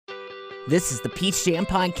This is the Peach Jam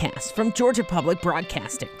Podcast from Georgia Public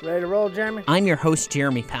Broadcasting. Ready to roll, Jeremy? I'm your host,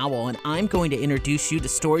 Jeremy Powell, and I'm going to introduce you to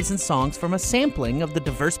stories and songs from a sampling of the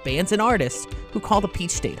diverse bands and artists who call the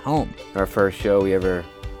Peach State home. Our first show we ever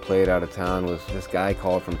played out of town was this guy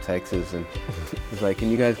called from Texas, and he's like, "Can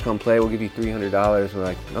you guys come play? We'll give you $300. We're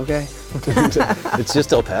like, "Okay." It's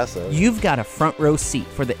just El Paso. You've got a front row seat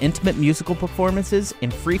for the intimate musical performances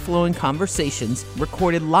and free-flowing conversations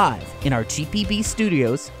recorded live in our GPB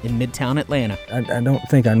studios in Midtown Atlanta. I don't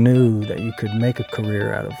think I knew that you could make a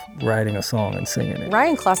career out of writing a song and singing it.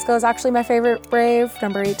 Ryan Klusko is actually my favorite Brave,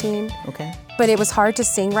 number 18. Okay. But it was hard to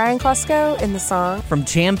sing Ryan Klusko in the song. From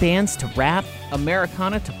jam bands to rap,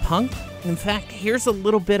 Americana to punk. In fact, here's a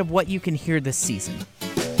little bit of what you can hear this season.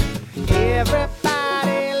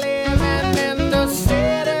 Everybody living in the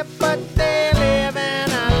city, but they live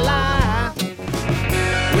in a lie.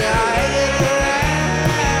 We're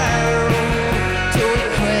around to a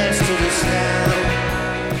quest to the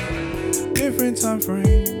sound. Different time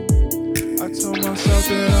frame. I told myself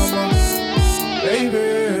that I'm a baby.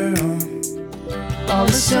 All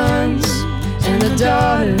the sons and the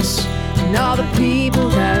daughters and all the people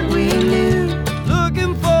that we knew.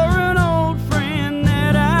 Looking for an old friend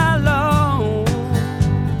that I lost.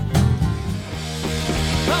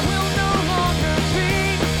 I will no longer be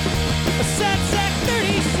a sad sack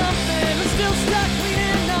 30-something who's still stuck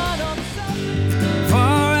bleeding out on the side.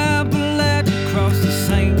 Far out black across the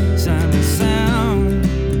St. Simon Sound.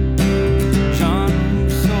 John,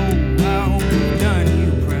 so I hope we've done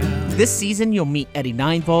you proud. This season, you'll meet Eddie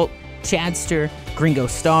Ninevolt, Chadster, Gringo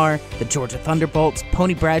Starr, the Georgia Thunderbolts,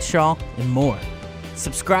 Pony Bradshaw, and more.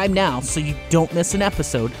 Subscribe now so you don't miss an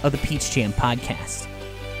episode of the Peach Jam Podcast.